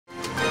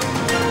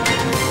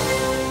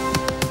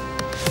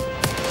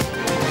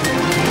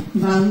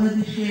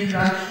বাংলাদেশের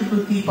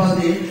রাষ্ট্রপতি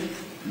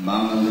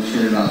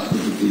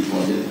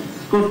পদে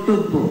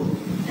কর্তব্য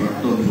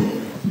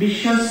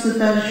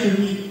বিশ্বস্ততার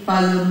সহিত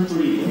পালন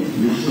করিব।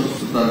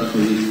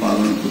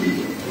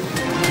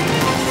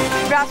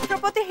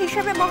 রাষ্ট্রপতি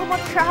হিসেবে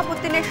মোহাম্মদ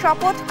শাহাবুদ্দিনের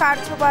শপথ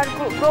কার্যভার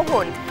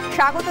গ্রহণ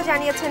স্বাগত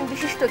জানিয়েছেন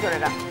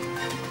বিশিষ্টজনেরা।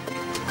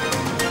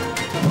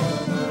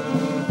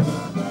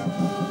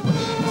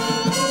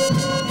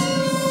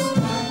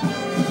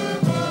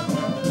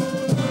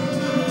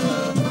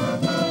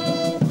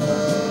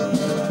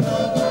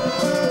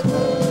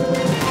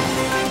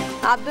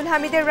 আব্দুল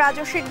হামিদের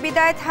রাজস্বিক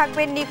বিদায়,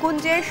 থাকবেন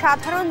নিকুঞ্জে,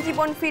 সাধারণ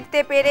জীবন ফিরতে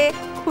পেরে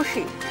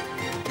খুশি।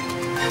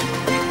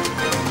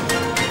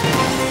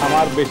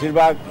 আমার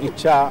বেশিরভাগ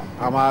ইচ্ছা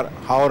আমার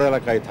হাওড়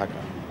এলাকায় থাকা,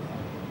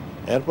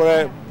 এরপরে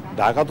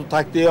ঢাকা তো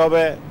থাকতেই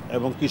হবে,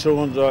 এবং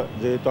কিশোরগঞ্জ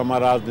যেহেতু আমার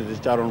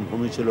রাজনীতির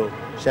চারণভূমি ছিল,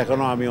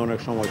 সেখানেও আমি অনেক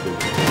সময় দিই।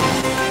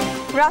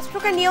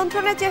 রাষ্ট্রকে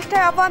নিয়ন্ত্রণের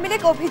চেষ্টায় আওয়ামী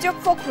লীগ, অভিযোগ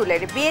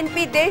ফখরুলের।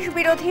 বিএনপি দেশ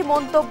বিরোধী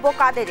মন্তব্য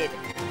কাদেরের।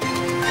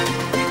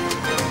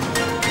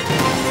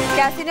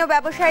 ক্যাসিনো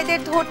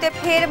ব্যবসায়ীদের ধরতে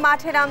ফের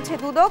মাঠে নামছে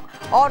দুদক,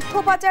 অর্থ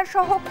পাচার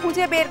সহ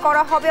খুঁজে বের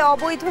করা হবে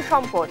অবৈধ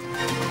সম্পদ।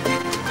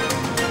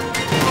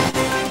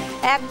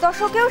 এক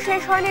দশকেও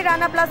শেষ হয়নি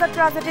রানা প্লাজা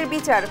ট্র্যাজেডির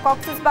বিচার,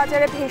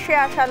 কক্সবাজারে ভেসে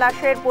আসা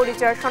লাশের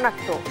পরিচয়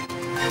শনাক্ত।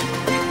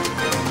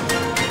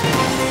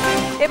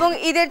 এবং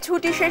ঈদের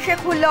ছুটি শেষে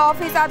খুলল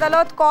অফিস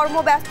আদালত,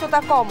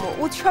 কর্মব্যস্ততা কম,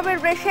 উৎসবের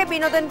রেশে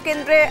বিনোদন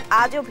কেন্দ্রে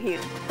আজও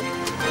ভিড়।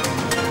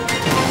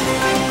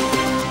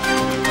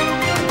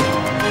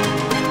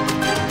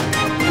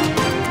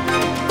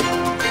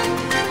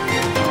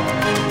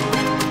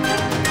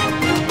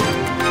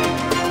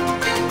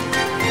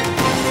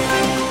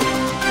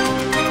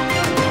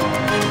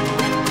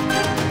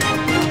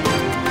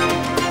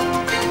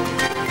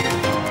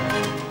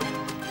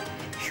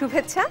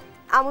 শুভেচ্ছা,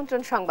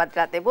 আমন্ত্রণ সংবাদ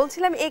রাতে।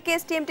 বলছিলাম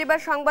AKSTMT বা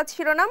সংবাদ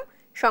শিরোনাম।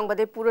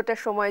 সংবাদের পুরোটা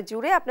সময়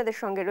জুড়ে আপনাদের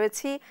সঙ্গে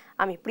রয়েছি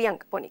আমি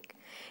প্রিয়াঙ্কা বণিক।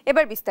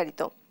 এবার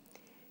বিস্তারিত।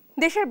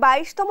 দেশের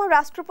 22তম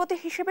রাষ্ট্রপতি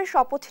হিসেবে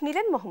শপথ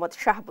নিলেন মোহাম্মদ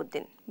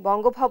শাহাবুদ্দিন।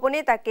 বঙ্গভবনে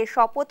তাকে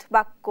শপথ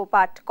বাক্য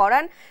পাঠ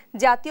করান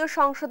জাতীয়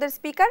সংসদের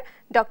স্পিকার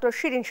ডক্টর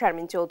শিরিন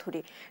শারমিন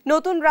চৌধুরী।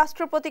 নতুন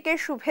রাষ্ট্রপতিকে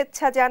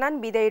শুভেচ্ছা জানান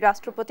বিদায়ী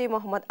রাষ্ট্রপতি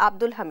মোহাম্মদ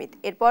আব্দুল হামিদ।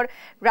 এরপর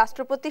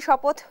রাষ্ট্রপতি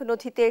শপথ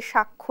নথিতে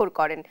স্বাক্ষর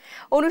করেন।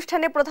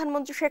 অনুষ্ঠানে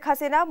প্রধানমন্ত্রী শেখ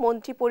হাসিনা,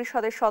 মন্ত্রী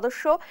পরিষদের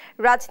সদস্য,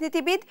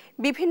 রাজনীতিবিদ,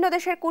 বিভিন্ন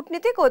দেশের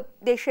কূটনীতিক ও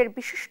দেশের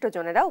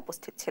বিশিষ্টজনেরা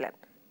উপস্থিত ছিলেন।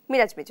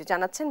 মিরাজ মিজু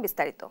জানাচ্ছেন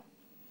বিস্তারিত।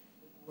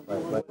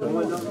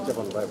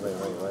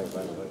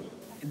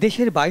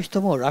 দেশের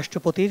 22তম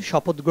রাষ্ট্রপতির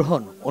শপথ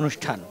গ্রহণ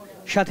অনুষ্ঠান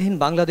স্বাধীন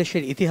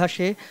বাংলাদেশের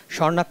ইতিহাসে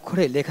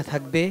স্বর্ণাক্ষরে লেখা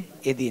থাকবে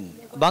এদিন।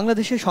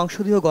 বাংলাদেশের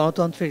সংসদীয়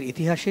গণতন্ত্রের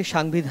ইতিহাসে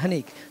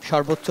সাংবিধানিক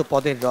সর্বোচ্চ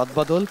পদের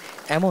রদবদল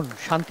এমন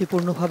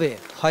শান্তিপূর্ণভাবে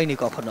হয়নি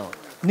কখনো।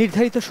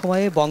 নির্ধারিত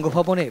সময়ে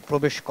বঙ্গভবনে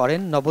প্রবেশ করেন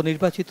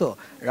নবনির্বাচিত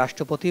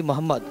রাষ্ট্রপতি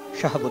মোহাম্মদ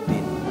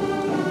শাহাবুদ্দিন।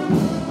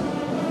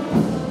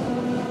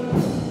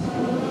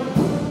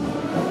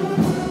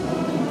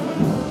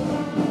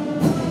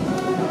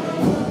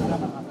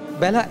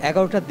 বেলা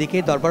 11টার দিকে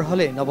দরবার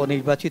হলে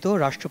নবনির্বাচিত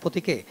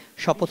রাষ্ট্রপতিকে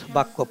শপথ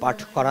বাক্য পাঠ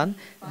করান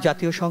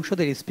জাতীয়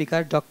সংসদের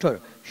স্পিকার ডক্টর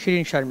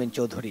শিরিন শারমিন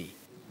চৌধুরী।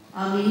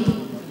 আমি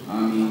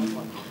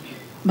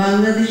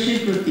বাংলাদেশের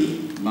প্রতি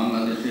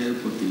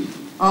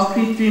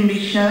অকৃত্রিম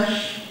বিশ্বাস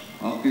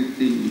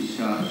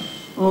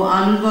ও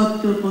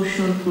আনুগত্য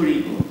পোষণ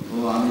করিব।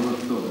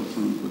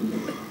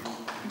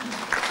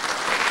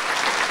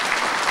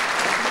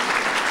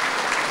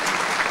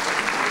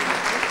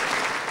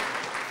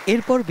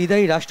 এরপর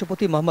বিদায়ী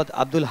রাষ্ট্রপতি মোহাম্মদ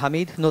আব্দুল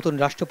হামিদ নতুন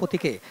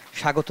রাষ্ট্রপতিকে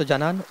স্বাগত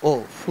জানান ও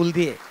ফুল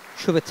দিয়ে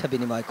শুভেচ্ছা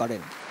বিনিময়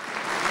করেন।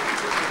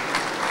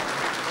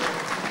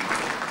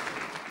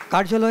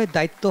 কার্যালয়ের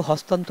দায়িত্ব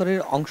হস্তান্তরের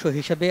অংশ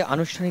হিসেবে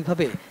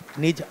আনুষ্ঠানিকভাবে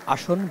নিজ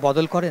আসন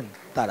বদল করেন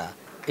তারা।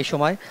 এ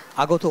সময়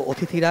আগত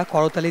অতিথিরা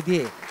করতালি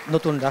দিয়ে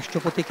নতুন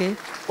রাষ্ট্রপতিকে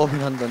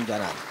অভিনন্দন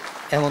জানান।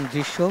 এমন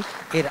দৃশ্য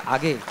এর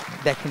আগে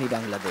দেখেনি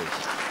বাংলাদেশ।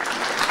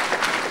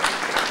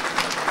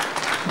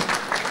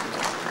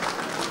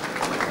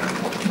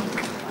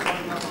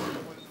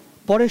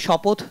 পরে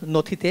শপথ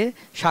নথিতে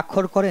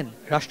স্বাক্ষর করেন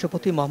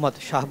রাষ্ট্রপতি মোহাম্মদ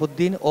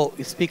শাহাবুদ্দিন ও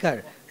স্পিকার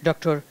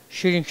ডক্টর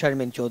শিরিন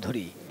শারমিন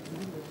চৌধুরী।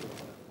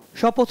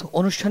 শপথ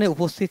অনুষ্ঠানে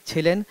উপস্থিত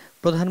ছিলেন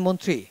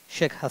প্রধানমন্ত্রী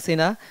শেখ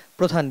হাসিনা,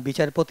 প্রধান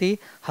বিচারপতি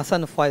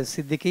হাসান ফয়েজ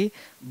সিদ্দিকী,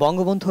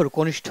 বঙ্গবন্ধুর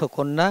কনিষ্ঠ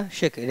কন্যা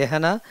শেখ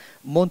রেহানা,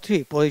 মন্ত্রী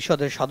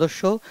পরিষদের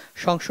সদস্য,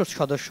 সংসদ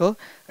সদস্য,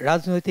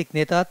 রাজনৈতিক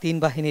নেতা, 3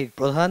 বাহিনীর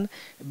প্রধান,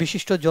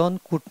 বিশিষ্টজন,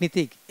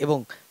 কূটনীতিক এবং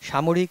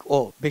সামরিক ও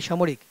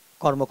বেসামরিক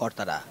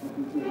কর্মকর্তারা।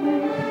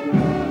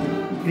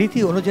 রীতি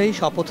অনুযায়ী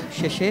শপথ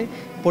শেষে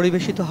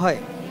পরিবেশিত হয়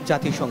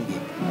জাতীয়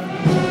সঙ্গীত।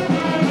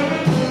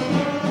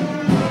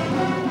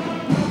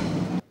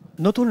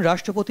 নতুন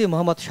রাষ্ট্রপতি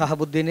মোহাম্মদ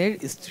শাহাবুদ্দিনের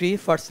স্ত্রী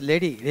ফার্স্ট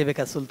লেডি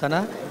রেবেকা সুলতানা,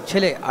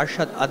 ছেলে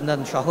আরশাদ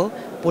আদনান সহ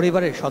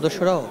পরিবারের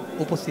সদস্যরাও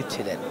উপস্থিত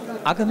ছিলেন।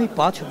 আগামী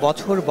 5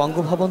 বছর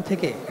বঙ্গভবন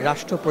থেকে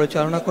রাষ্ট্র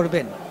পরিচালনা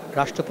করবেন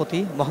রাষ্ট্রপতি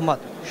মোহাম্মদ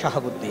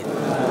শাহাবুদ্দিন।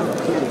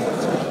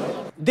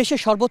 দেশের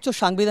সর্বোচ্চ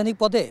সাংবিধানিক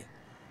পদে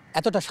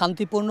এতটা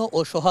শান্তিপূর্ণ ও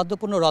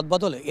সৌহার্দ্যপূর্ণ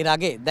রদবদল এর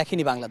আগে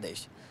দেখেনি বাংলাদেশ।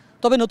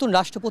 তবে নতুন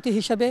রাষ্ট্রপতি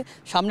হিসেবে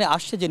সামনে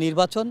আসছে যে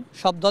নির্বাচন,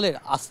 সব দলের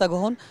আস্থা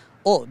গ্রহণ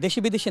ও দেশি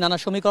বিদেশি নানা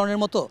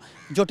সমীকরণের মতো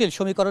জটিল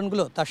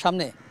সমীকরণগুলো তার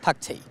সামনে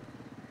থাকছেই।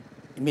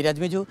 মিরাজ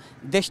মিজু,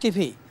 দেশ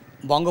টিভি,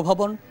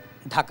 বঙ্গভবন,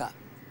 ঢাকা।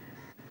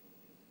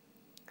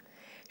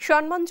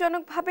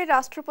 সম্মানজনকভাবে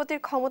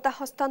রাষ্ট্রপতির ক্ষমতা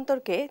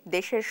হস্তান্তরকে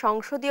দেশের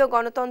সংসদীয়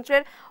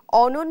গণতন্ত্রের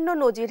অনন্য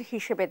নজির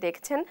হিসেবে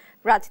দেখছেন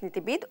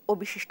রাজনীতিবিদ ও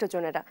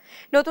বিশিষ্টজনেরা।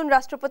 নতুন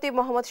রাষ্ট্রপতি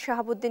মোহাম্মদ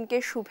শাহাবুদ্দিনকে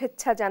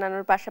শুভেচ্ছা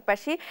জানানোর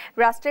পাশাপাশি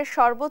রাষ্ট্রের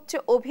সর্বোচ্চ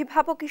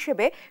অভিভাবক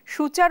হিসেবে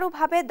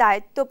সুচারুভাবে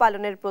দায়িত্ব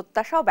পালনের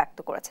প্রত্যাশাও ব্যক্ত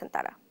করেছেন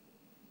তারা।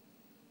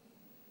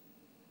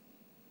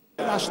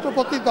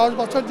 রাষ্ট্রপতি 10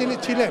 বছর যিনি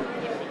ছিলেন,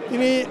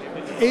 তিনি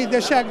এই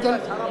দেশে একজন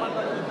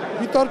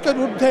বিতর্কের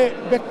ঊর্ধ্বে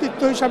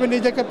ব্যক্তিত্ব হিসাবে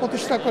নিজেকে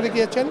প্রতিষ্ঠা করে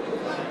গিয়েছেন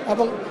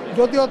এবং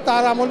যদিও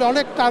তার আমলে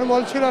অনেক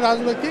টার্মোইল ছিল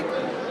রাজনৈতিক,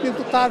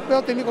 কিন্তু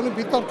তারপরেও তিনি কোনো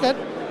বিতর্কের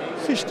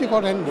সৃষ্টি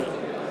করেননি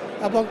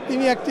এবং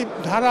তিনি একটি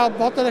ধারা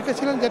অব্যাহত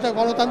রেখেছিলেন, যেটা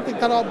গণতান্ত্রিক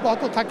ধারা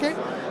অব্যাহত থাকে।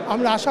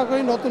 আমরা আশা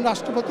করি নতুন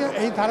রাষ্ট্রপতি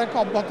এই ধারাকে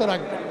অব্যাহত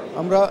রাখবে।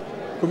 আমরা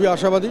খুবই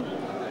আশাবাদী,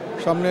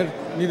 সামনের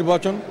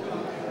নির্বাচন,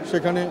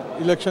 সেখানে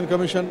ইলেকশন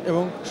কমিশন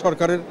এবং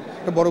সরকারের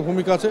একটা বড়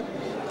ভূমিকা আছে,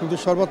 কিন্তু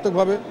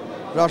সর্বাত্মকভাবে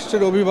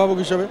রাষ্ট্রের অভিভাবক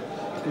হিসেবে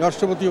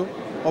রাষ্ট্রপতিও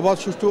অবাধ,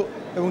 সুষ্ঠু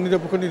এবং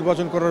নিরপেক্ষ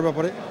নির্বাচন করার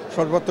ব্যাপারে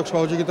সর্বাত্মক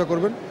সহযোগিতা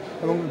করবেন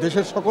এবং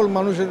দেশের সকল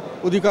মানুষের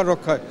অধিকার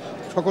রক্ষায়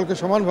সকলকে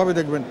সমানভাবে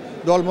দেখবেন,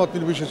 দলমত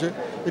নির্বিশেষে।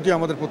 এটি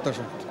আমাদের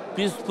প্রত্যাশা।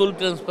 পিসফুল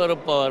ট্রান্সফার অফ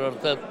পাওয়ার,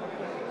 অর্থাৎ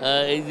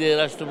এই যে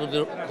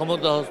রাষ্ট্রপতির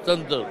ক্ষমতা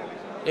হস্তান্তর,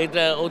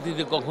 এটা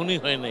অতীতে কখনোই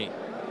হয় নাই।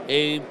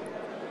 এই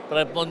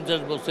প্রায়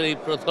 50 বছর এই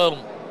প্রথম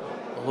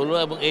হলো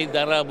এবং এই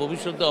দ্বারা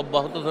ভবিষ্যতে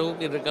অব্যাহত থাকুক,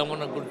 এটা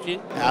কামনা করছি।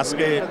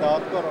 আজকে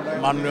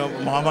মাননীয়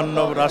মহামান্য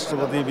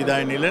রাষ্ট্রপতি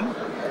বিদায় নিলেন,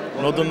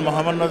 নতুন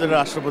মহামান্য যে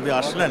রাষ্ট্রপতি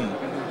আসলেন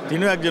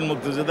তিনিও একজন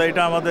মুক্তিযোদ্ধা।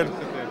 এটা আমাদের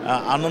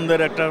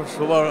আনন্দের একটা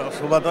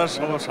শোভাতার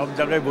সব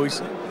জায়গায়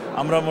বইছে।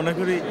 আমরা মনে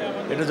করি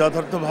এটা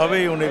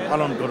যথার্থভাবেই উনি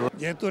পালন করবেন।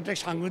 যেহেতু এটা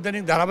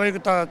সাংবিধানিক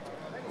ধারাবাহিকতা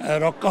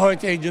রক্ষা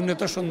হয়েছে, এই জন্য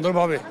তো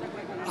সুন্দরভাবে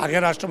আগে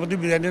রাষ্ট্রপতি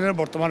বিদায় নিলেন,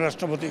 বর্তমান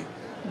রাষ্ট্রপতি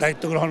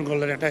দায়িত্ব গ্রহণ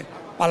করলেন। এটাই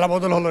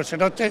পালাবদল হলো,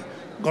 সেটা হচ্ছে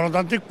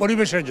গণতান্ত্রিক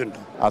পরিবেশের জন্য।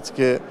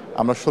 আজকে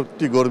আমরা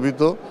সত্যি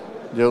গর্বিত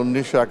যে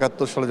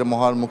 1971 সালে যে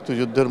মহান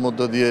মুক্তিযুদ্ধের মধ্য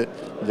দিয়ে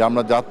যে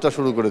আমরা যাত্রা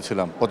শুরু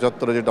করেছিলাম,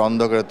 75-এ যেটা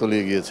অন্ধকারে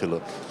তলিয়ে গিয়েছিল,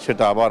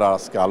 সেটা আবার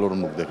আজকে আলোর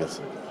মুখ দেখেছে।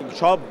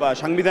 সব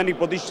সাংবিধানিক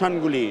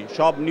প্রতিষ্ঠানগুলি,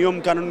 সব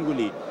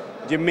নিয়মকানুনগুলি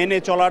যে মেনে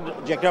চলার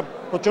যে একটা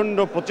প্রচণ্ড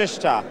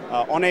প্রচেষ্টা,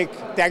 অনেক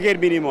ত্যাগের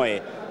বিনিময়ে,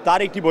 তার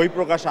একটি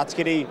বহিঃপ্রকাশ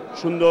আজকের এই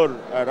সুন্দর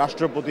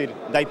রাষ্ট্রপতির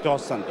দায়িত্ব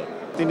হস্তান্তর।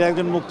 তিনি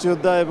একজন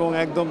মুক্তিযোদ্ধা এবং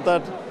একদম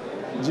তার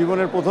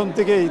জীবনের প্রথম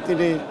থেকেই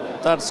তিনি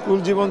তার স্কুল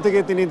জীবন থেকে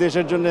তিনি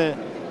দেশের জন্য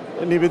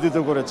নিবেদিত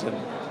করেছেন।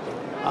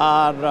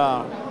 আর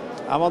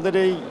আমাদের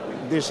এই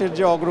দেশের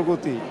যে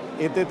অগ্রগতি,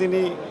 এতে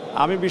তিনি,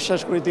 আমি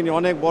বিশ্বাস করি তিনি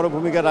অনেক বড়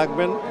ভূমিকা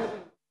রাখবেন।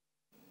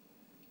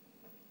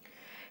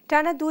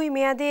 টানা 2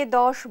 মেয়াদে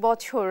 10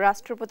 বছর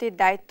রাষ্ট্রপতির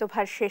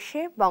দায়িত্বভার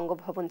শেষে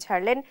বঙ্গভবন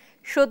ছাড়লেন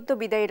সদ্য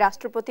বিদায়ী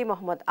রাষ্ট্রপতি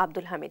মোহাম্মদ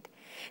আব্দুল হামিদ।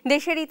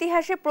 দেশের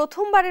ইতিহাসে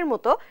প্রথমবারের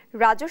মতো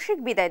রাজস্বিক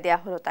বিদায় দেয়া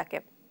হলো তাকে।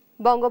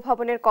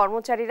 বঙ্গভবনের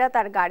কর্মচারীরা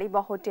তার গাড়ি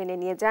বহর টেনে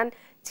নিয়ে যান,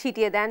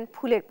 ছিটিয়ে দেন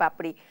ফুলের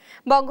পাপড়ি।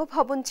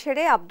 বঙ্গভবন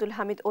ছেড়ে আব্দুল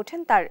হামিদ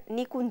ওঠেন তার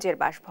নিকুঞ্জের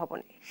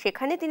বাসভবনে।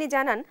 সেখানে তিনি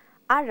জানান,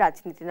 আর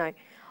রাজনীতি নয়,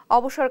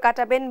 অবসর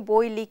কাটাবেন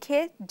বই লিখে,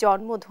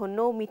 জন্মধন্য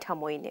মিঠা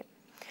মইনে।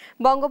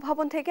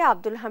 বঙ্গভবন থেকে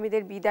আব্দুল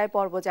হামিদের বিদায়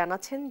পর্ব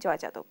জানাচ্ছেন জয়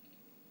যাদব।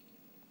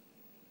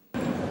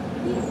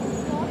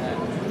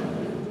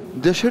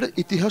 দেশের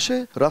ইতিহাসে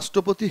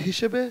রাষ্ট্রপতি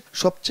হিসেবে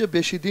সবচেয়ে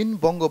বেশি দিন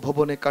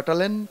বঙ্গভবনে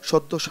কাটালেন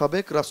সদ্য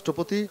সাবেক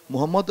রাষ্ট্রপতি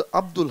মোহাম্মদ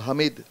আব্দুল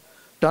হামিদ।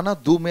 টানা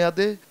 2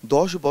 মেয়াদে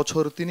 10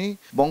 বছর তিনি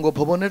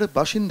বঙ্গভবনের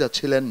বাসিন্দা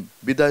ছিলেন।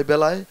 বিদায়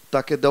বেলায়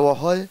তাকে দেওয়া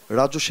হয়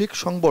রাজসিক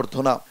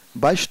সংবর্ধনা।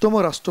 22তম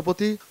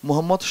রাষ্ট্রপতি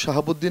মোহাম্মদ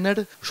শাহাবুদ্দিনের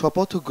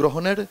শপথ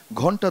গ্রহণের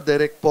ঘণ্টা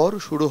দেড়েক পর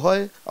শুরু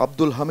হয়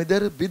আব্দুল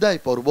হামিদের বিদায়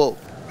পর্ব।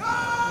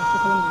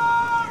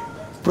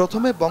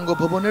 প্রথমে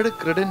বঙ্গভবনের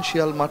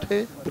ক্রেডেনশিয়াল মাঠে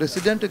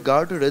প্রেসিডেন্ট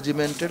গার্ড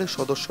রেজিমেন্টের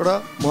সদস্যরা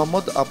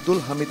মোহাম্মদ আব্দুল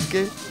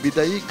হামিদকে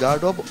বিদায়ী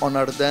গার্ড অব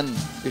অনার দেন।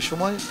 এ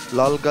সময়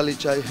লাল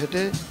গালিচায়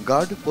হেঁটে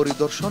গার্ড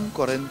পরিদর্শন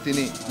করেন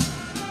তিনি।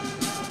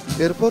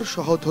 এরপর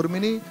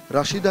সহধর্মিণী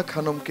রাশিদা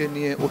খানমকে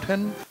নিয়ে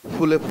ওঠেন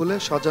ফুলে ফুলে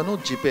সাজানো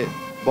জিপে।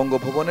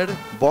 বঙ্গভবনের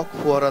বক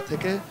ফোয়ারা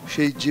থেকে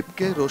সেই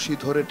জিপকে রশি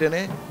ধরে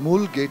টেনে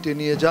মূল গেটে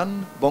নিয়ে যান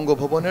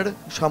বঙ্গভবনের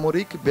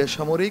সামরিক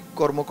বেসামরিক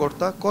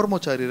কর্মকর্তা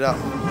কর্মচারীরা।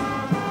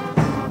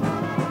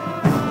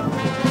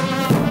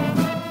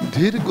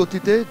 ধীর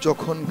গতিতে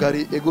যখন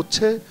গাড়ি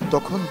এগুচ্ছে,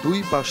 তখন 2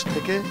 পাশ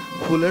থেকে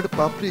ফুলের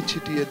পাপড়ি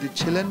ছিটিয়ে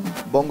দিচ্ছিলেন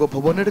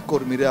বঙ্গভবনের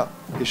কর্মীরা।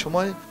 এ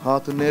সময়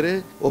হাত নেড়ে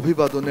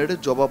অভিবাদনের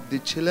জবাব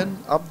দিচ্ছিলেন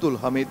আব্দুল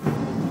হামিদ।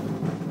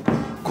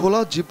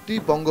 খোলা জিপটি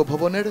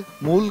বঙ্গভবনের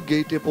মূল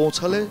গেইটে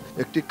পৌঁছালে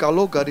একটি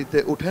কালো গাড়িতে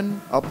ওঠেন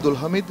আব্দুল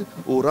হামিদ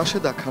ও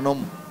রাশেদা খানম।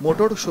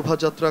 মোটর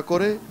শোভাযাত্রা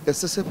করে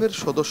এসএসএফের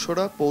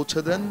সদস্যরা পৌঁছে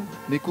দেন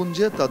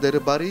নিকুঞ্জে তাদের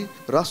বাড়ি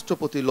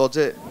রাষ্ট্রপতি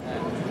লজে।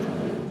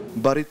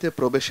 বাড়িতে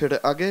প্রবেশের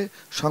আগে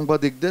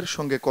সাংবাদিকদের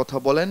সঙ্গে কথা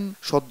বলেন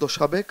সদ্য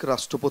সাবেক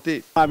রাষ্ট্রপতি।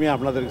 আমি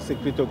আপনাদের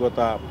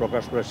কৃতজ্ঞতা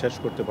প্রকাশ করে শেষ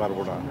করতে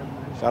পারবো না,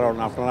 কারণ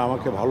আপনারা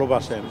আমাকে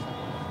ভালোবাসেন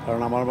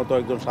কারণ আমার মতো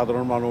একজন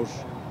সাধারণ মানুষ,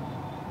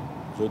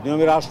 যদিও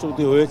আমি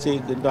রাষ্ট্রপতি হয়েছি,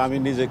 কিন্তু আমি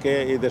নিজেকে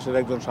এই দেশের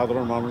একজন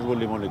সাধারণ মানুষ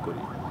বলে মনে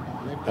করি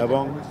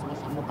এবং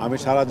আমি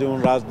সারা জীবন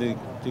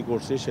রাজনীতি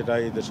করছি, সেটা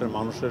এই দেশের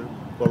মানুষের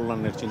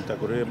কল্যাণের চিন্তা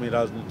করে আমি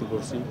রাজনীতি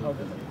করছি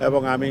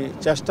এবং আমি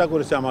চেষ্টা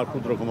করেছি আমার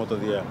ক্ষুদ্র ক্ষমতা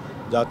দিয়ে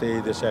যাতে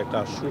এই দেশে একটা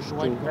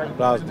সুষ্ঠু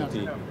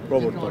রাজনীতি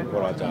প্রবর্তন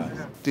করা যায়।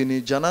 তিনি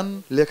জানান,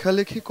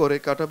 লেখালেখি করে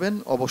কাটাবেন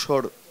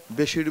অবসর,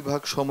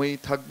 বেশিরভাগ সময়ই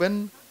থাকবেন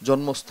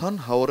জন্মস্থান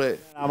হাওরে।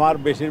 আমার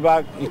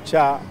বেশিরভাগ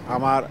ইচ্ছা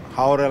আমার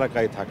হাওর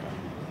এলাকায় থাকা,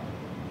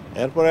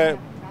 এরপরে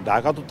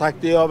ঢাকা তো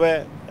থাকতেই হবে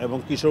এবং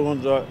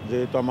কিশোরগঞ্জ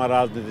যেহেতু আমার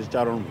রাজনীতির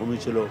চারণভূমি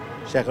ছিল,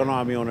 সেখানেও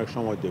আমি অনেক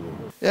সময় দেব।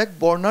 এক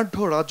বর্ণাঢ্য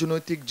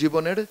রাজনৈতিক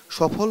জীবনের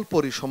সফল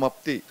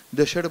পরিসমাপ্তি।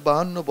 দেশের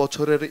 52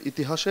 বছরের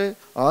ইতিহাসে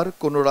আর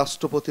কোনো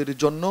রাষ্ট্রপতির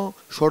জন্য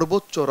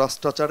সর্বোচ্চ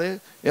রাষ্ট্রাচারে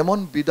এমন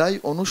বিদায়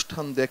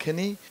অনুষ্ঠান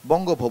দেখেনি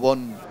বঙ্গভবন।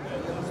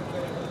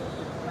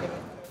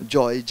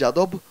 জয়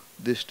যাদব,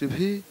 দেশ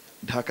টিভি,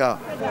 ঢাকা।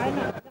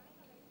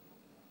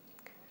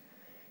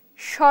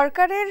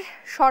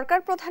 সরকার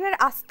প্রধানের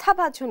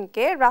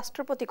আস্থাভাজনকে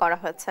রাষ্ট্রপতি করা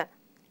হয়েছে,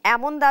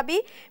 এমন দাবি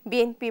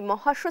বিএনপি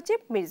মহাসচিব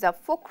মির্জা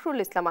ফখরুল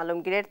ইসলাম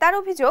আলমগীরের। তার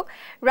অভিযোগ,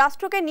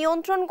 রাষ্ট্রকে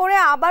নিয়ন্ত্রণ করে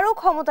আবারও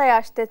ক্ষমতায়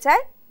আসতে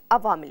চায়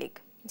আওয়ামী লীগ।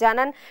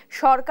 জানান,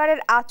 সরকারের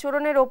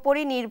আচরণের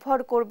ওপরই নির্ভর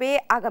করবে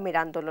আগামীর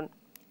আন্দোলন।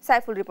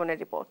 সাইফুল রিপনের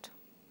রিপোর্ট।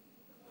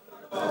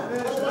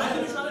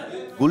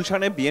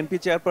 গুলশানে বিএনপি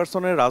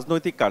চেয়ারপারসনের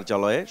রাজনৈতিক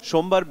কার্যালয়ে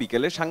সোমবার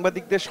বিকেলে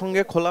সাংবাদিকদের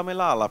সঙ্গে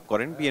খোলামেলা আলাপ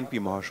করেন বিএনপি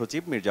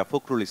মহাসচিব মির্জা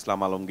ফখরুল ইসলাম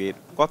আলমগীর।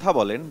 কথা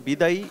বলেন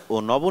বিদায়ী ও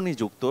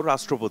নবনিযুক্ত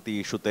রাষ্ট্রপতি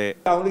ইস্যুতে।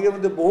 আওয়ামী লীগের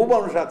মধ্যে বহু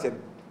মানুষ আছেন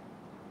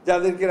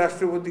যাদেরকে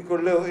রাষ্ট্রপতি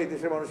করলেও এই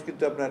দেশের মানুষ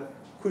কিন্তু আপনার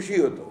খুশি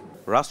হতো।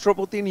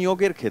 রাষ্ট্রপতি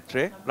নিয়োগের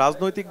ক্ষেত্রে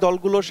রাজনৈতিক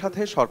দলগুলোর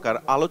সাথে সরকার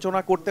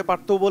আলোচনা করতে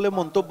পারত বলে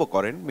মন্তব্য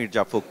করেন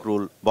মির্জা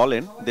ফখরুল।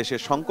 বলেন,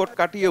 দেশের সংকট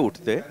কাটিয়ে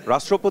উঠতে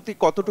রাষ্ট্রপতি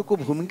কতটুকু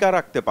ভূমিকা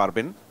রাখতে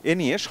পারবেন এ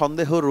নিয়ে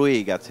সন্দেহ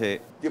রয়েই গেছে।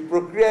 যে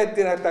প্রক্রিয়ায়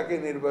তাকে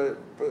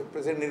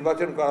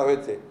নির্বাচন করা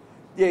হয়েছে,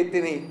 যে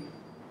তিনি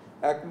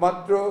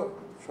একমাত্র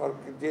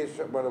যে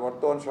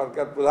বর্তমান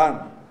সরকার প্রধান,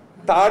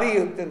 তারই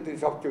হচ্ছেন তিনি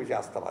সবচেয়ে বেশি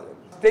আস্থাভাজন।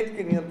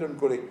 স্টেটকে নিয়ন্ত্রণ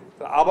করে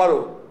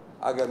আবারও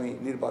আগামী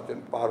নির্বাচন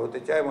পার হতে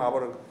চায় এবং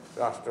আবারও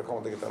রাষ্ট্র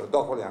ক্ষমতাকে তারা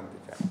দখলে আনতে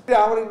চায়।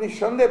 আমরা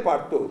নিঃসন্দেহে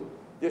পারত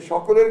যে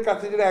সকলের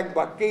কাছে যেন এক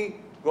বাক্যেই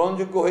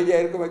গ্রহণযোগ্য হয়ে যায়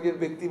এরকম একজন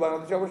ব্যক্তি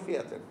বাংলাদেশে অবশ্যই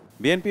আছেন।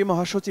 বিএনপি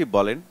মহাসচিব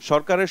বলেন,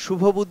 সরকারের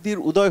শুভ বুদ্ধির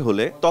উদয়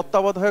হলে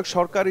তত্ত্বাবধায়ক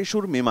সরকার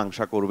ইস্যুর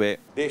মীমাংসা করবে।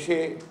 দেশে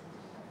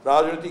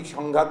রাজনৈতিক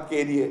সংঘাতকে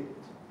এড়িয়ে,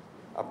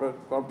 আপনার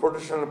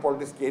কনফ্রন্টেশনাল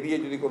পলিটিক্সকে এড়িয়ে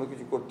যদি কোনো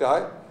কিছু করতে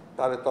হয়,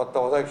 তাহলে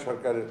তত্ত্বাবধায়ক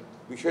সরকারের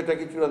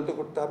বিষয়টাকে চূড়ান্ত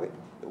করতে হবে।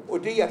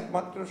 ওইটাই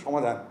একমাত্র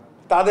সমাধান।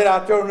 তাদের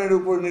আচরণের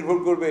উপর নির্ভর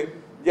করবে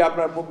যে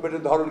আপনার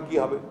মুভমেন্টের ধরন কি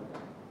হবে,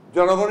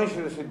 জনগণই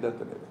সেটা সিদ্ধান্ত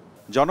নেবে।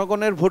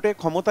 জনগণের ভোটে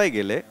ক্ষমতায়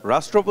গেলে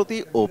রাষ্ট্রপতি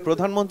ও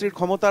প্রধানমন্ত্রীর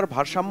ক্ষমতার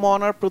ভারসাম্য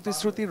আনার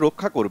প্রতিশ্রুতি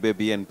রক্ষা করবে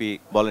বিএনপি,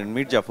 বলেন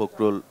মির্জা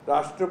ফখরুল।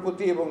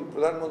 রাষ্ট্রপতি এবং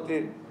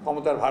প্রধানমন্ত্রীর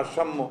ক্ষমতার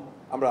ভারসাম্য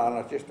আমরা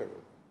আনার চেষ্টা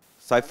করব।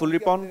 সাইফুল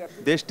রিপন,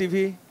 দেশ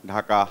টিভি,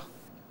 ঢাকা।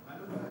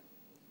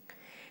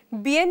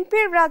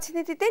 বিএনপির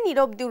রাজনীতিতে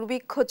নীরব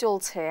দুর্ভিক্ষ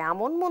চলছে,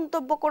 এমন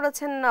মন্তব্য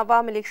করেছেন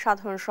আওয়ামী লীগ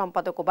সাধারণ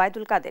সম্পাদক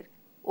ওবায়দুল কাদের।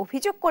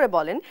 অভিযোগ করে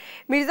বলেন,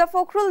 মির্জা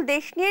ফখরুল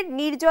দেশ নিয়ে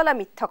নির্জলা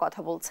মিথ্যা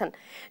কথা বলছেন।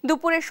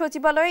 দুপুরে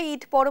সচিবালয়ে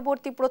ঈদ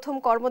পরবর্তী প্রথম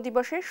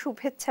কর্মদিবসের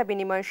শুভেচ্ছা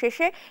বিনিময়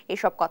শেষে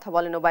এসব কথা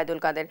বলেন ওবায়দুল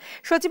কাদের।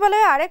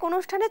 সচিবালয়ে আরেক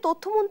অনুষ্ঠানে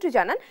তথ্যমন্ত্রী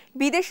জানান,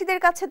 বিদেশিদের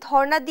কাছে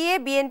ধর্ণা দিয়ে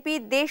বিএনপি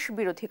দেশ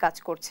বিরোধী কাজ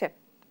করছে।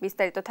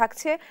 বিস্তারিত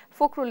থাকছে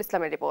ফখরুল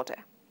ইসলামের রিপোর্টে।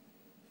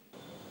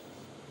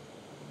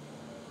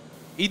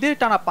 ঈদের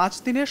টানা 5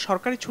 দিনের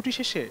সরকারি ছুটি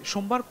শেষে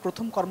সোমবার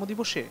প্রথম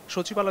কর্মদিবসে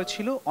সচিবালয়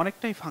ছিল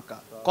অনেকটাই ফাঁকা।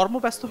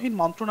 কর্মব্যস্তহীন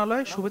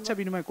মন্ত্রণালয়ে শুভেচ্ছা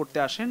বিনিময় করতে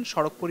আসেন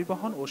সড়ক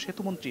পরিবহন ও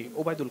সেতুমন্ত্রী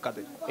ওবায়দুল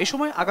কাদের। এ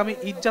সময় আগামী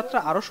ঈদ যাত্রা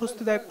আরও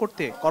স্বস্তিদায়ক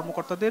করতে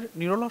কর্মকর্তাদের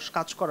নিরলস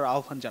কাজ করার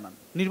আহ্বান জানান।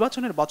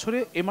 নির্বাচনের বছরে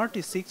MRT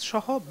 6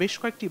 সহ বেশ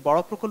কয়েকটি বড়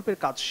প্রকল্পের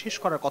কাজ শেষ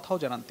করার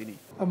কথাও জানান তিনি।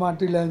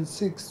 MRT লাইন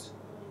 6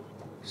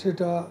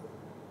 সেটা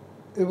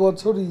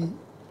এবছরই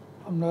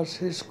আমরা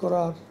শেষ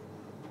করার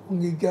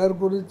অঙ্গীকার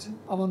করেছি।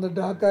 আমাদের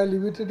ঢাকা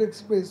এলিভেটেড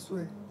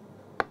এক্সপ্রেসওয়ে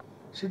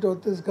সেটা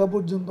তেজগাঁ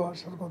পর্যন্ত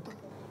আসার কথা।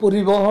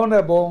 পরিবহন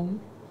এবং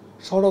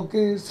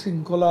সড়কে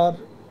শৃঙ্খলার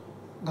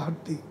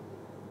ঘাটতি,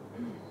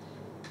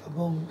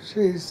 এবং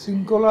সেই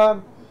শৃঙ্খলার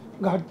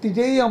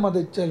ঘাটতিটাই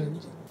আমাদের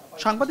চ্যালেঞ্জ।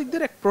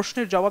 সাংবাদিকদের এক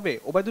প্রশ্নের জবাবে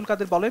ওবায়দুল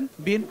কাদের বলেন,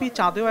 বিএনপি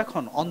চাঁদেও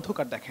এখন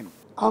অন্ধকার দেখেন।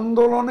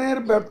 আন্দোলনের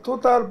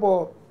ব্যর্থতার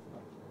পর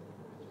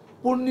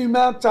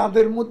পূর্ণিমা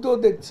চাঁদের মধ্যেও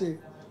দেখছে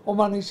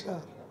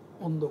অমানিসার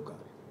অন্ধকার।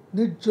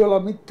 নির্জলা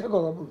মিথ্যা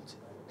কথা বলছে,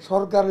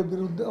 সরকারের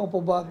বিরুদ্ধে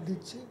অপবাদ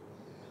দিচ্ছে।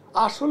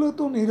 আসলে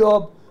তো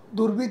নীরব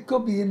দুর্ভিক্ষ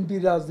বিএনপি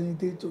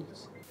রাজনীতিতে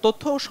চলছে।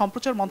 তথ্য ও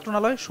সম্প্রচার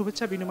মন্ত্রণালয়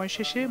শুভেচ্ছা বিনিময়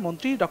শেষে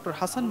মন্ত্রী ডক্টর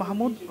হাসান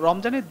মাহমুদ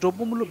রমজানের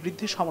দ্রব্যমূল্য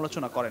বৃদ্ধির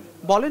সমালোচনা করেন।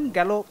 বলেন,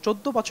 গেল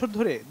 14 বছর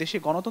ধরে দেশে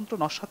গণতন্ত্র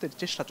নস্যাতের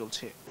চেষ্টা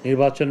চলছে।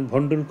 নির্বাচন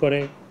ভণ্ডুল করে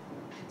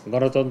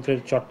গণতন্ত্রের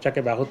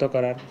চর্চাকে ব্যাহত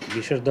করার,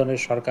 বিশেষ দলের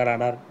সরকার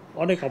আনার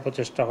অনেক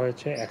অপচেষ্টা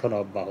হয়েছে, এখনো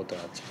অব্যাহত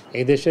আছে।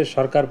 এই দেশের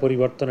সরকার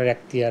পরিবর্তনের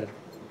এখতিয়ার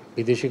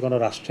বিদেশি কোনো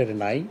রাষ্ট্রের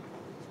নাই,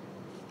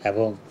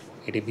 এবং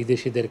এটি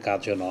বিদেশিদের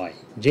কাজও নয়।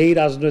 যেই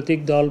রাজনৈতিক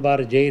দল বা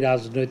যেই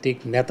রাজনৈতিক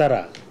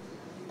নেতারা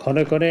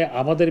ক্ষণে ক্ষণে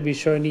আমাদের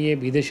বিষয় নিয়ে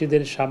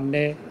বিদেশিদের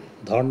সামনে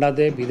ধর্ণা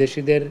দেয়,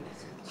 বিদেশিদের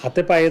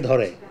হাতে পায়ে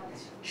ধরে,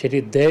 সেটি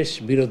দেশ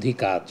বিরোধী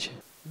কাজ।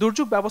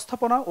 দুর্যোগ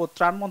ব্যবস্থাপনা ও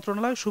ত্রাণ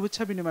মন্ত্রণালয়ে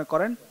শুভেচ্ছা বিনিময়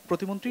করেন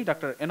প্রতিমন্ত্রী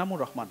ডাক্তার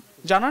এনামুর রহমান।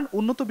 জানান,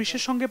 উন্নত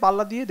বিশ্বের সঙ্গে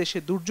পাল্লা দিয়ে দেশে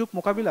দুর্যোগ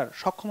মোকাবিলার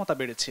সক্ষমতা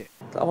বেড়েছে।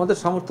 আমাদের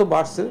সামর্থ্য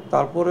বাড়ছে,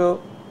 তারপরেও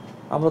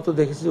আমরা তো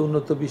দেখেছি যে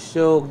উন্নত বিশ্ব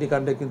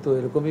অগ্নিকাণ্ডে কিন্তু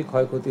এরকমই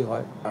ক্ষয়ক্ষতি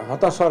হয়।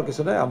 হতাশ হওয়ার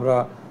কিছু নয়, আমরা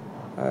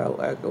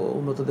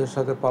উন্নত দেশের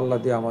সাথে পাল্লা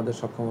দিয়ে আমাদের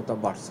সক্ষমতা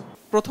বাড়ছে।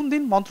 প্রথম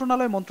দিন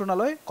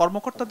মন্ত্রণালয়ে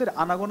কর্মকর্তাদের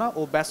আনাগোনা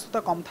ও ব্যস্ততা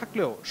কম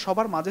থাকলেও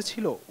সবার মাঝে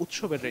ছিল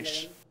উৎসবের রেশ।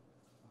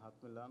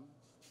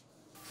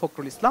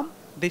 ফখরুল ইসলাম,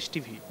 দেশ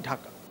টিভি,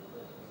 ঢাকা।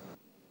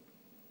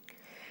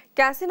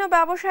 ক্যাসিনো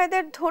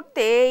ব্যবসায়ীদের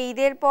ধরতে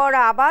ঈদের পর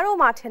আবারও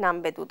মাঠে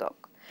নামবে দুদক।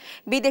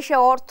 বিদেশে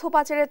অর্থ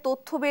পাচারের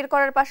তথ্য বের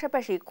করার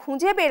পাশাপাশি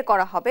খুঁজে বের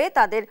করা হবে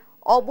তাদের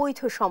অবৈধ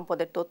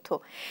সম্পদের তথ্য।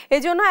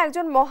 এজন্য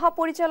একজন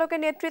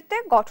মহাপরিচালকের নেতৃত্বে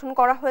গঠন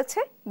করা হয়েছে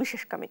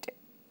বিশেষ কমিটি।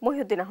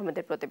 মহিউদ্দিন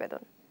আহমেদের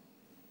প্রতিবেদন।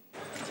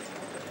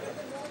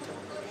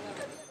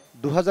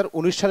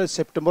 2019 সালের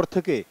সেপ্টেম্বর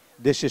থেকে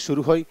দেশে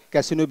শুরু হয়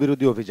ক্যাসিনো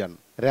বিরোধী অভিযান।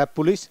 র্যাব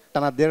পুলিশ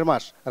টানা 1.5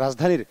 মাস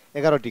রাজধানীর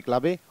 11টি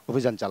ক্লাবে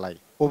অভিযান চালায়।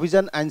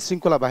 অভিযান আইন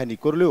শৃঙ্খলা বাহিনী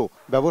করলেও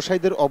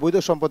ব্যবসায়ীদের অবৈধ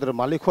সম্পদের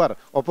মালিক হওয়ার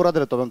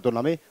অপরাধের তদন্ত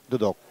নামে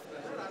দুদক।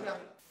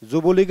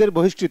 যুবলীগের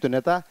বহিষ্কৃত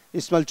নেতা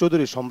ইসমাইল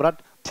চৌধুরী সম্রাট,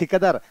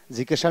 ঠিকাদার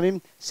জিকে শামীম,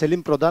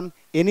 সেলিম প্রধান,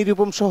 এনি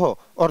রূপম সহ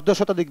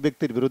অর্ধশতাধিক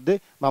ব্যক্তির বিরুদ্ধে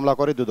মামলা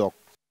করে দুদক।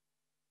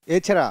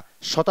 এছাড়া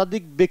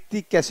শতাধিক ব্যক্তি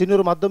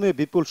ক্যাসিনোর মাধ্যমে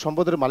বিপুল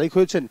সম্পদের মালিক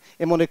হয়েছেন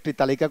এমন একটি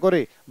তালিকা করে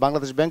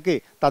বাংলাদেশ ব্যাংকে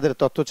তাদের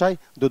তথ্য চায়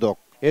দুদক।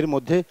 এর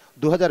মধ্যে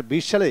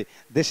 2020 সালে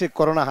দেশে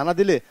করোনা হানা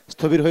দিলে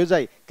স্থবির হয়ে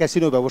যায়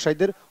ক্যাসিনো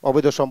ব্যবসায়ীদের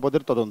অবৈধ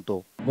সম্পদের তদন্ত।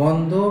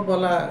 বন্ধ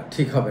বলা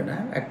ঠিক হবে না।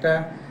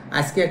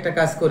 আজকে একটা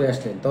কাজ করে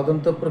আসলেন,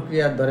 তদন্ত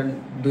প্রক্রিয়া ধরেন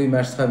 2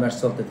 মাস 6 মাস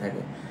চলতে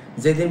থাকে।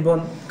 যেদিন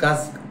কাজ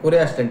করে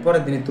আসলেন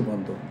পরের দিনই তো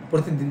বন্ধ,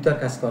 প্রতিদিন তো আর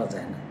কাজ করা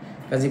যায় না।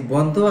 কাজে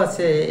বন্ধ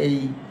আছে এই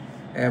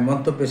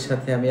মন্তব্যের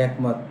সাথে আমি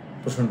একমত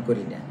পোষণ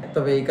করি না।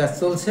 তবে এই কাজ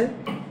চলছে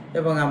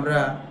এবং আমরা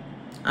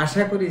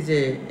আশা করি যে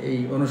এই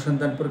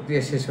অনুসন্ধান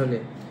প্রক্রিয়া শেষ হলে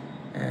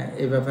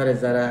এ ব্যাপারে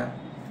যারা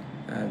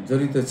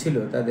জড়িত ছিল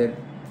তাদের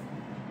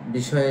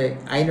বিষয়ে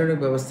আইনানুগ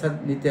ব্যবস্থা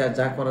নিতে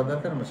যা করা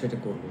দরকার আমরা সেটা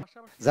করব।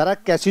 যারা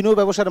ক্যাসিনো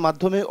ব্যবসার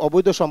মাধ্যমে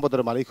অবৈধ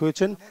সম্পদের মালিক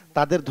হয়েছেন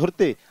তাদের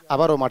ধরতে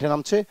আবারও মাঠে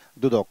নামছে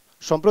দুদক।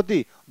 সম্প্রতি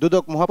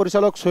দুদক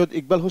মহাপরিচালক সৈয়দ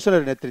ইকবাল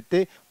হোসেনের নেতৃত্বে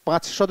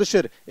 5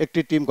 সদস্যের একটি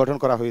টিম গঠন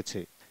করা হয়েছে।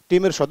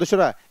 টিমের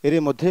সদস্যরা এর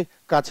মধ্যে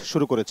কাজ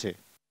শুরু করেছে।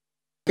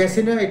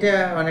 ক্যাসিনো এটা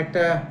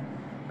অনেকটা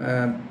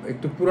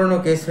একটু পুরনো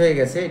কেস হয়ে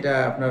গেছে, এটা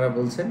আপনারা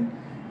বলছেন।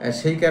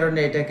 সেই কারণে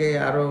এটাকে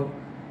আরো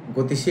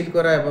গতিশীল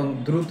করা এবং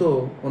দ্রুত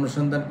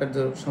অনুসন্ধান কার্য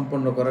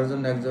সম্পন্ন করার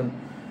জন্য একজন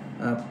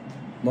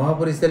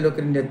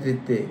মহাপরিচালকের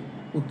নেতৃত্বে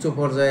উচ্চ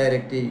পর্যায়ের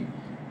একটি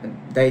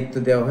দায়িত্ব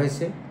দেওয়া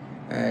হয়েছে।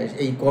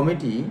 এই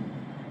কমিটি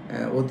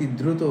অতি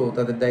দ্রুত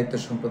তাদের দায়িত্ব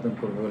সম্পাদন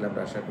করবে বলে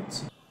আমরা আশা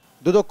করছি।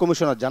 দুদক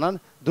কমিশনার জানান,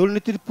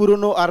 দুর্নীতির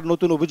পুরনো আর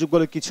নতুন অভিযোগ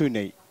বলে কিছুই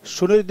নেই।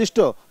 সুনির্দিষ্ট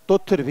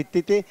তথ্যের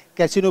ভিত্তিতে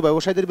ক্যাসিনো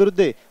ব্যবসায়ীদের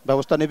বিরুদ্ধে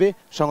ব্যবস্থা নেবে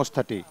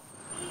সংস্থাটি।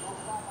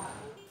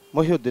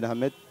 মহিউদ্দিন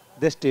আহমেদ,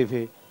 দেশ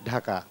টিভি,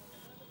 ঢাকা।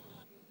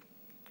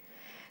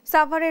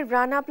 সাভারের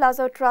রানা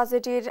প্লাজা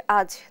ট্র্যাজেডির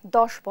আজ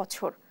 10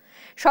 বছর।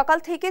 সকাল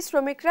থেকে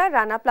শ্রমিকরা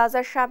রানা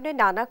প্লাজার সামনে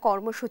নানা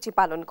কর্মসূচি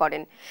পালন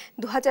করেন।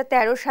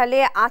 2013 সালে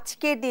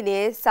আজকের দিনে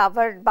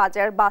সাভার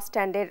বাজার বাস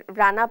স্ট্যান্ডের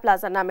রানা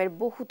প্লাজা নামের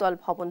বহুতল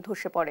ভবন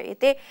ধসে পড়ে।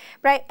 এতে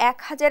প্রায়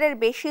 1000-এর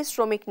বেশি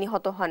শ্রমিক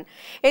নিহত হন।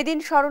 এদিন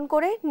স্মরণ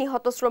করে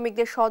নিহত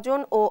শ্রমিকদের স্বজন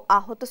ও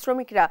আহত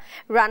শ্রমিকরা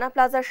রানা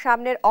প্লাজার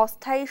সামনের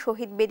অস্থায়ী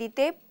শহীদ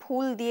বেদিতে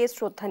ফুল দিয়ে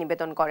শ্রদ্ধা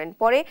নিবেদন করেন।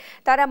 পরে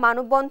তারা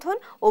মানববন্ধন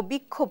ও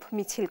বিক্ষোভ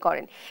মিছিল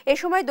করেন। এ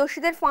সময়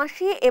দোষীদের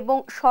ফাঁসি এবং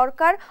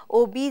সরকার ও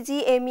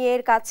বিজিএমইএ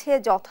এর কাছে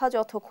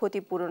যথাযথ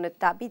ক্ষতিপূরণের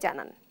দাবি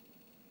জানান।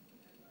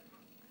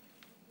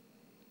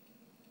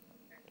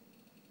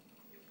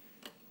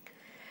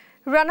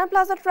 রানা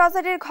প্লাজা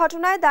ট্র্যাজেডির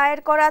ঘটনায়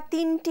দায়ের করা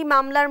 3টি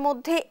মামলার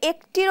মধ্যে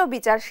একটিরও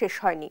বিচার শেষ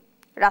হয়নি।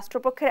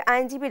 রাষ্ট্রপক্ষের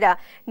আইনজীবীরা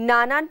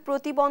নানান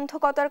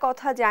প্রতিবন্ধকতার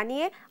কথা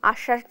জানিয়ে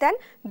আশ্বাস দেন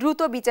দ্রুত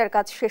বিচার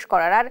কাজ শেষ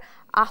করার। আর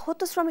আহত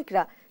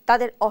শ্রমিকরা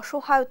তাদের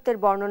অসহায়ত্বের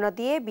বর্ণনা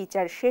দিয়ে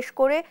বিচার শেষ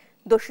করে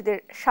দোষীদের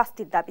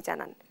শাস্তির দাবি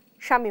জানান।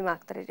 শামীমা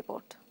আক্তারের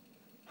রিপোর্ট।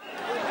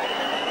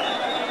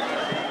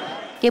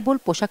 কেবল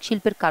পোশাক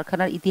শিল্পের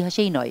কারখানার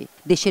ইতিহাসেই নয়,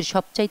 দেশের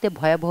সবচাইতে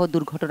ভয়াবহ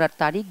দুর্ঘটনার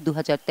তারিখ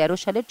 2013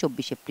 সালের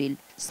 24 এপ্রিল।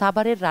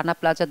 সাভারের রানা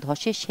প্লাজা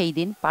ধসে সেই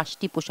দিন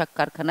 5টি পোশাক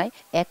কারখানায়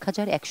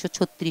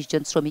 1136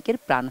 জন শ্রমিকের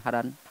প্রাণ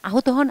হারান।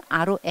 আহত হন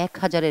আরও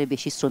 1000-এর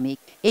বেশি শ্রমিক।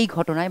 এই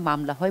ঘটনায়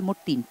মামলা হয় মোট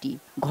 3টি।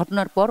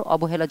 ঘটনার পর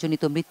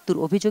অবহেলাজনিত মৃত্যুর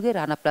অভিযোগে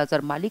রানা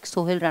প্লাজার মালিক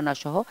সোহেল রানা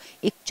সহ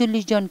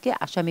 41 জনকে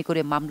আসামি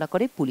করে মামলা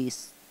করে পুলিশ।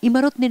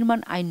 ইমারত নির্মাণ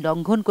আইন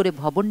লঙ্ঘন করে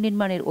ভবন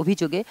নির্মাণের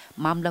অভিযোগে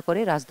মামলা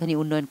করে রাজধানী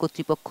উন্নয়ন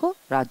কর্তৃপক্ষ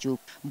রাজুক।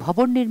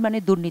 ভবন নির্মাণে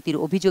দুর্নীতির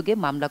অভিযোগে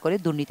মামলা করে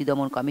দুর্নীতি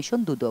দমন কমিশন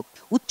দুদক।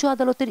 উচ্চ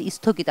আদালতের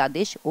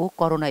স্থগিতাদেশ ও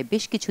করোনায়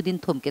বেশ কিছুদিন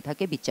থমকে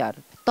থাকে বিচার।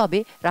 তবে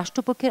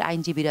রাষ্ট্রপক্ষের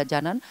আইনজীবীরা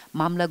জানান,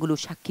 মামলাগুলো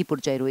সাক্ষী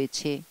পর্যায়ে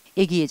রয়েছে,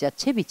 এগিয়ে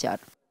যাচ্ছে বিচার।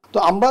 তো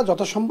আমরা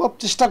যথাসম্ভব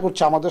চেষ্টা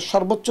করছি আমাদের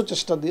সর্বোচ্চ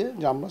চেষ্টা দিয়ে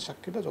যে আমরা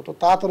সাক্ষীটা যত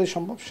তাড়াতাড়ি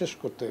সম্ভব শেষ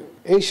করতে।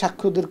 এই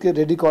সাক্ষ্যদেরকে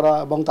রেডি করা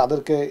এবং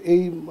তাদেরকে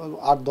এই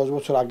 8-10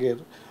 বছর আগের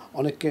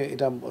অনেককে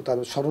এটা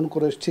তাদের স্মরণ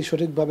করে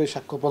সঠিকভাবে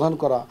সাক্ষ্য প্রদান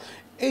করা,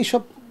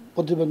 এইসব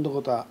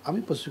প্রতিবন্ধকতা আমি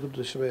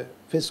প্রসিকিউটর হিসেবে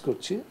ফেস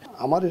করছি।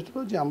 আমার এটা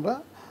যে আমরা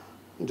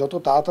যত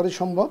তাড়াতাড়ি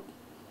সম্ভব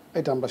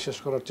এটা আমরা শেষ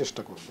করার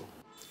চেষ্টা করব।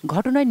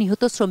 ঘটনায়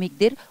নিহত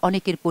শ্রমিকদের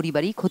অনেকের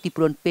পরিবারই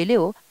ক্ষতিপূরণ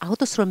পেলেও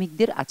আহত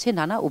শ্রমিকদের আছে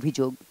নানা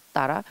অভিযোগ।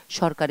 তারা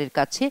সরকারের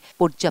কাছে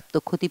পর্যাপ্ত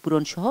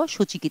ক্ষতিপূরণ সহ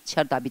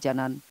সুচিকিৎসার দাবি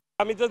জানান।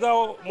 আমি তো তাও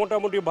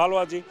মোটামুটি ভালো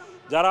আছি,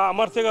 যারা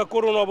আমার থেকে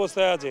করুণ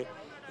অবস্থায় আছে,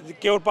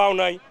 কেউ পাও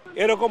নাই,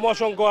 এরকম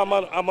অসংখ্য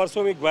আমার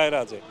শ্রমিক ভাইয়েরা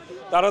আছে,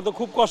 তারা তো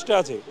খুব কষ্টে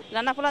আছে।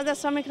 রানা প্লাজার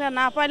শ্রমিকরা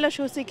না পাইলেও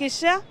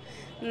সুচিকিৎসা,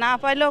 না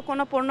পাইলেও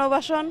কোনো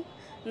পুনর্বাসন,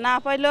 না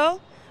পাইলেও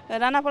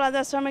রানা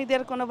প্লাজার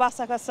শ্রমিকদের কোনো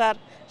বাচ্চা কাচ্চার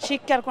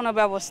শিক্ষার কোনো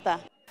ব্যবস্থা।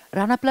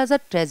 রানা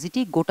প্লাজার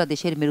ট্র্যাজেডি গোটা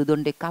দেশের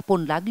মেরুদণ্ডে কাঁপন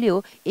লাগলেও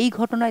এই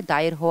ঘটনায়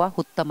দায়ের হওয়া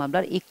হত্যা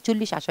মামলার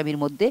 41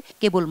 আসামির মধ্যে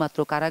কেবলমাত্র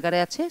কারাগারে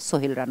আছে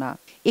সোহেল রানা।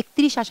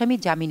 31 আসামি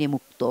জামিনে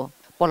মুক্ত।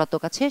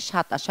 পলাতক আছে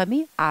 7 আসামি,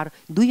 আর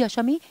 2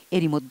 আসামি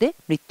এরই মধ্যে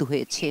মৃত্যু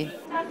হয়েছে।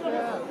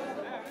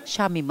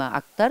 শামিমা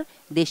আক্তার,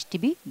 দেশ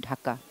টিভি,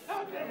 ঢাকা।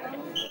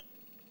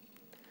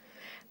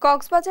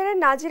 কক্সবাজারের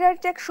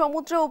নাজিরারটেক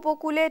সমুদ্র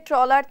উপকূলে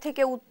ট্রলার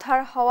থেকে উদ্ধার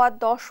হওয়া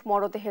 10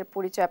 মরদেহের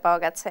পরিচয়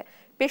পাওয়া গেছে।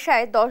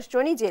 পেশায় 10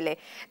 জনই জেলে।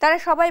 তারা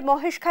সবাই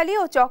মহেশখালী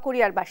ও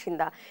চকরিয়ার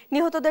বাসিন্দা।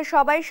 নিহতদের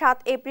সবাই 7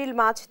 এপ্রিল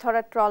মাছ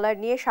ধরার ট্রলার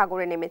নিয়ে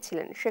সাগরে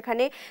নেমেছিলেন।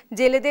 সেখানে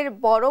জেলেদের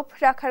বরফ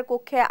রাখার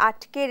কক্ষে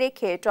আটকে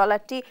রেখে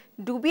ট্রলারটি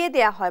ডুবিয়ে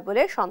দেয়া হয়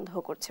বলে সন্দেহ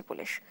করছে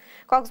পুলিশ।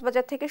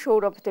 কক্সবাজার থেকে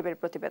সৌরভ দেবের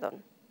প্রতিবেদন।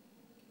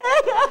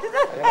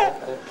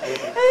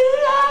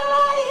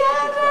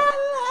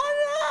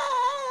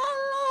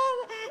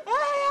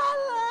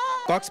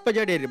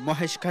 কক্সবাজারের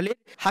মহেশখালীর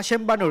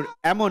হাশেম বানুর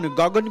এমন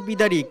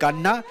গগনবিদারী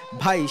কান্না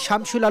ভাই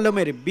শামসুল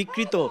আলমের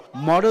বিকৃত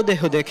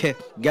মরদেহ দেখে।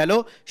 গেল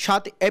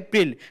 7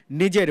 এপ্রিল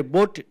নিজের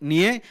বোট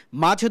নিয়ে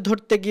মাছ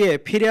ধরতে গিয়ে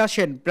ফিরে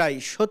আসেন প্রায়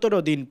 17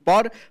 দিন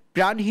পর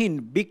প্রাণহীন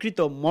বিকৃত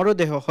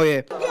মরদেহ হয়ে।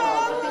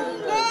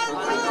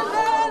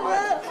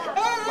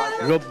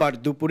 রোববার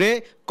দুপুরে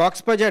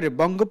কক্সবাজার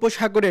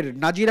বঙ্গোপসাগরের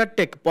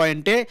নাজিরারটেক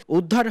পয়েন্টে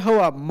উদ্ধার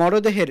হওয়া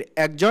মরদেহের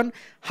একজন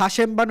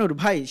হাশেম বানুর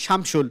ভাই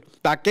শামসুল।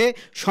 তাকে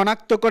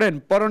শনাক্ত করেন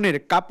পরনের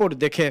কাপড়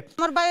দেখে।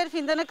 আমার ভাইয়ের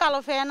ফিনদানে কালো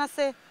ফ্যান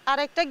আছে আর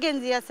একটা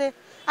গেঞ্জি আছে।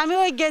 আমি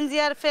ওই গেঞ্জি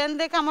আর ফ্যান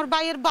দেখে আমার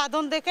ভাইয়ের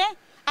বাঁধন দেখে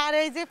আর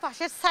এই যে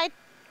পাশের সাইড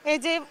এই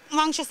যে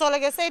মাংস চলে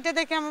গেছে এটা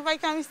দেখে আমার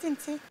ভাইকে আমি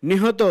চিনছি।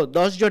 নিহত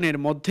 10 জনের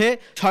মধ্যে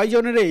 6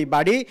 জনেরই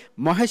বাড়ি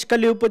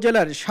মহেশখালী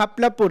উপজেলার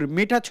শাপলাপুর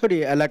মিঠাছড়ি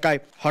এলাকায়।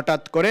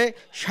 হঠাৎ করে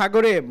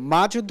সাগরে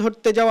মাছ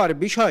ধরতে যাওয়ার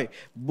বিষয়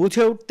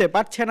বুঝে উঠতে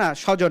পারছে না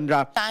স্বজনরা।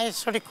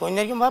 সঠিক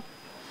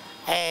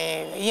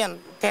ইয়ান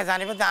তে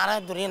জানিবে আরা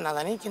দূরে না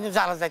জানি কিন্তু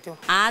জালা যাইতো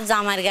আর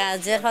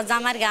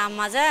জামার গা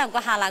মাঝে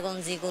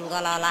হালাগঞ্জি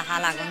গুলগলাওয়ালা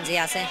হালাগঞ্জি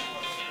আছে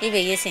এই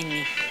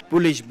বেয়েছেননি।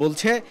 পুলিশ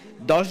বলছে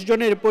 10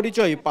 জনের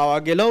পরিচয় পাওয়া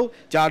গেলেও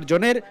 4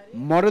 জনের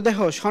মরদেহ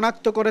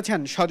শনাক্ত করেছেন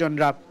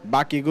স্বজনরা।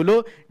 বাকিগুলো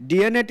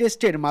ডিএনএ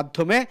টেস্টের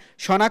মাধ্যমে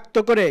শনাক্ত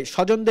করে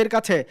স্বজনদের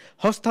কাছে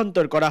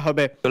হস্তান্তর করা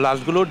হবে।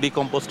 লাশগুলো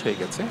ডিকম্পোস্ট হয়ে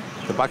গেছে,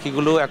 তো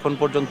বাকিগুলো এখন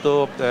পর্যন্ত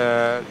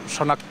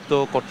শনাক্ত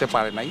করতে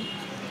পারে নাই।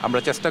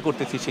 আমরা চেষ্টা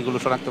করতেছি সেগুলো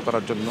শনাক্ত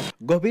করার জন্য।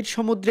 গভীর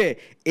সমুদ্রে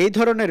এই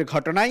ধরনের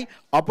ঘটনায়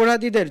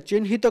অপরাধীদের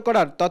চিহ্নিত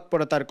করার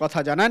তৎপরতার কথা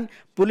জানান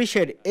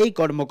পুলিশের এই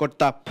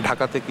কর্মকর্তা।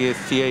 ঢাকা থেকে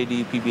সিআইডি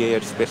পিবিআই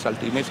এর স্পেশাল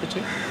টিম এসেছে,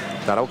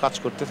 তারাও কাজ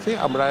করতেছে।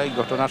 আমরা এই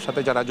ঘটনার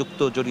সাথে যারা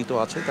জড়িত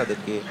আছে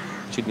তাদেরকে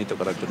চিহ্নিত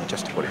করার জন্য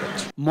চেষ্টা করে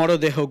যাচ্ছি।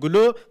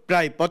 মরদেহগুলো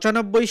প্রায়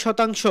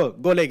 95%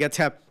 গলে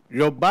গেছে।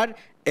 রোববার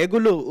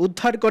এগুলো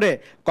উদ্ধার করে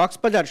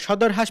কক্সবাজার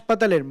সদর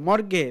হাসপাতালের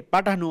মর্গে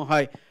পাঠানো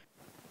হয়।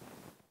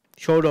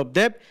 সৌরভ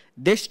দেব,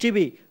 দেশ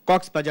টিভি,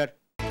 কক্সবাজার।